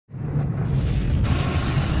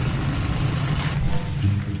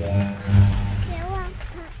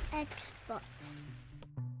Xbox.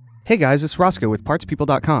 Hey guys, it's Roscoe with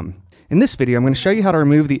PartsPeople.com. In this video, I'm going to show you how to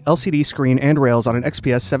remove the LCD screen and rails on an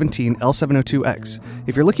XPS 17 L702X.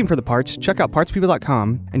 If you're looking for the parts, check out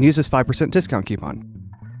PartsPeople.com and use this 5% discount coupon.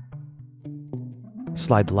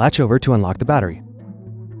 Slide the latch over to unlock the battery.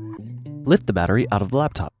 Lift the battery out of the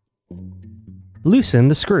laptop. Loosen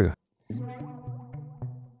the screw.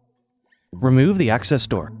 Remove the access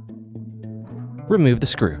door. Remove the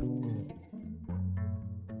screw.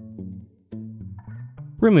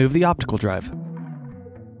 Remove the optical drive.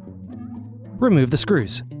 Remove the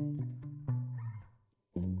screws.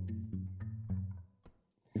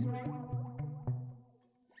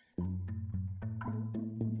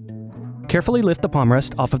 Carefully lift the palm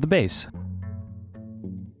rest off of the base.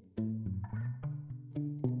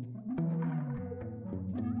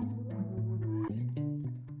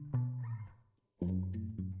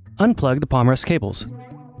 Unplug the palm rest cables.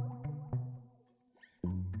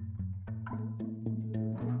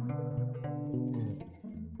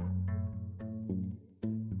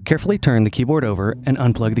 Carefully turn the keyboard over and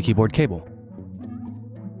unplug the keyboard cable.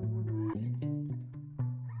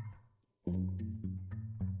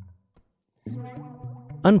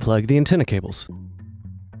 Unplug the antenna cables.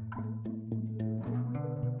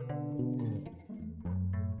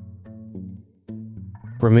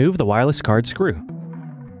 Remove the wireless card screw.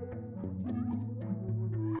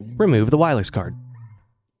 Remove the wireless card.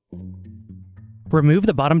 Remove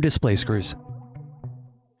the bottom display screws.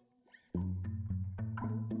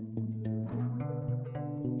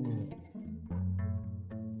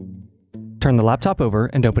 Turn the laptop over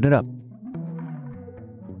and open it up.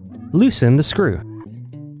 Loosen the screw.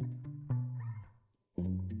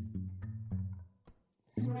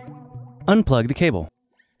 Unplug the cable.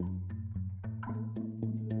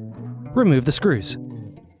 Remove the screws.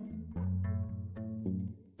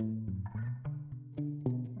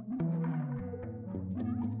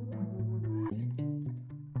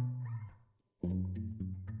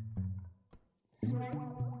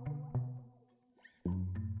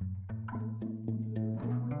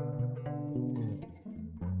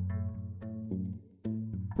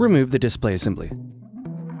 Remove the display assembly.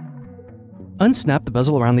 Unsnap the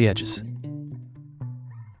bezel around the edges.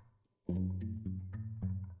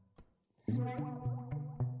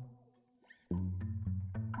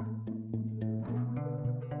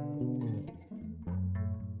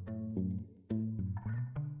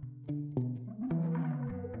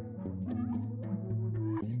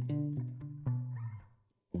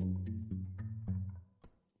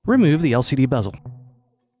 Remove the LCD bezel.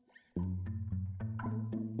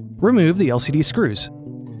 Remove the LCD screws.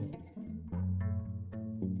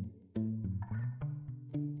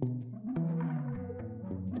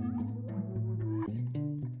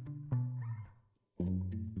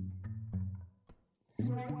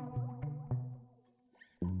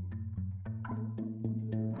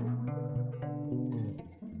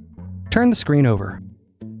 Turn the screen over.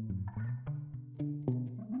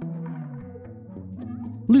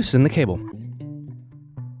 Loosen the cable.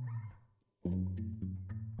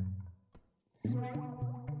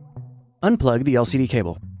 Unplug the LCD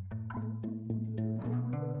cable.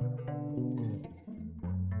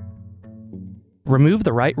 Remove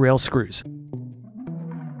the right rail screws.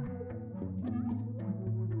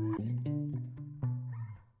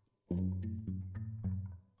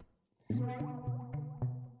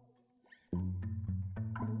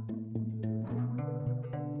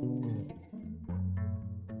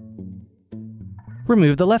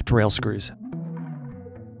 Remove the left rail screws.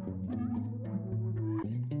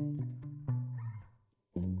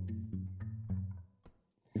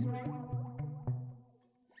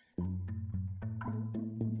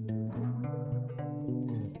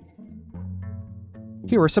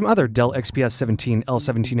 Here are some other Dell XPS 17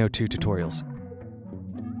 L702 tutorials.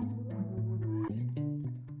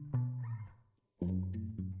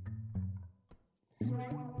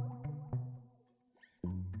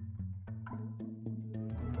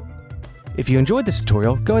 If you enjoyed this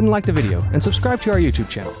tutorial, go ahead and like the video and subscribe to our YouTube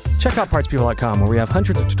channel. Check out PartsPeople.com where we have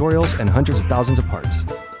hundreds of tutorials and hundreds of thousands of parts.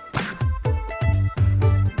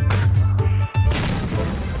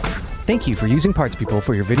 Thank you for using Parts People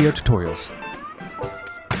for your video tutorials.